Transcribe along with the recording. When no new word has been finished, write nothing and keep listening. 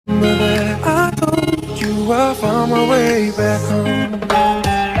I found my way back home.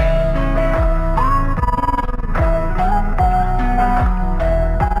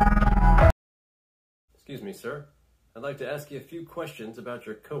 Excuse me, sir. I'd like to ask you a few questions about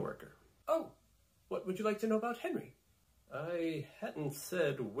your coworker. Oh, what would you like to know about Henry? I hadn't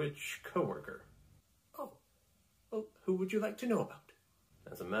said which coworker. Oh, well, who would you like to know about?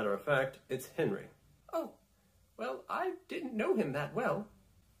 As a matter of fact, it's Henry. Oh, well, I didn't know him that well.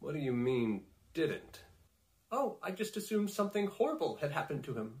 What do you mean, didn't? Oh, I just assumed something horrible had happened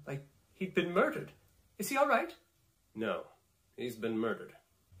to him, like he'd been murdered. Is he all right? No, he's been murdered.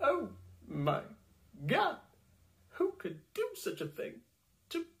 Oh, my God. Who could do such a thing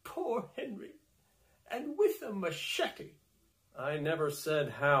to poor Henry? And with a machete. I never said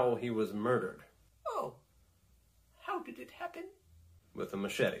how he was murdered. Oh, how did it happen? With a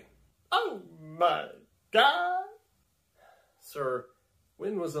machete. Oh, my God. Sir,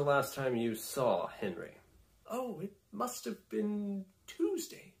 when was the last time you saw Henry? Oh, it must have been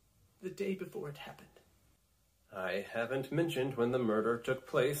Tuesday, the day before it happened. I haven't mentioned when the murder took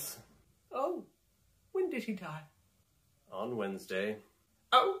place. Oh, when did he die? On Wednesday.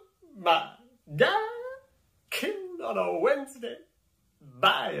 Oh, my God. Killed on a Wednesday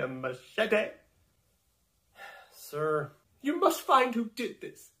by a machete. Sir, you must find who did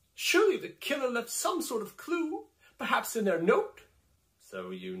this. Surely the killer left some sort of clue, perhaps in their note.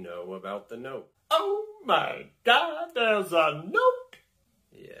 So you know about the note? Oh my God, there's a note.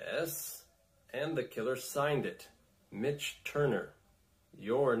 Yes, and the killer signed it. Mitch Turner.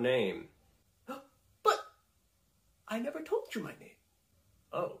 Your name. But I never told you my name.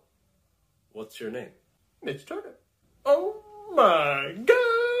 Oh, what's your name? Mitch Turner. Oh my God.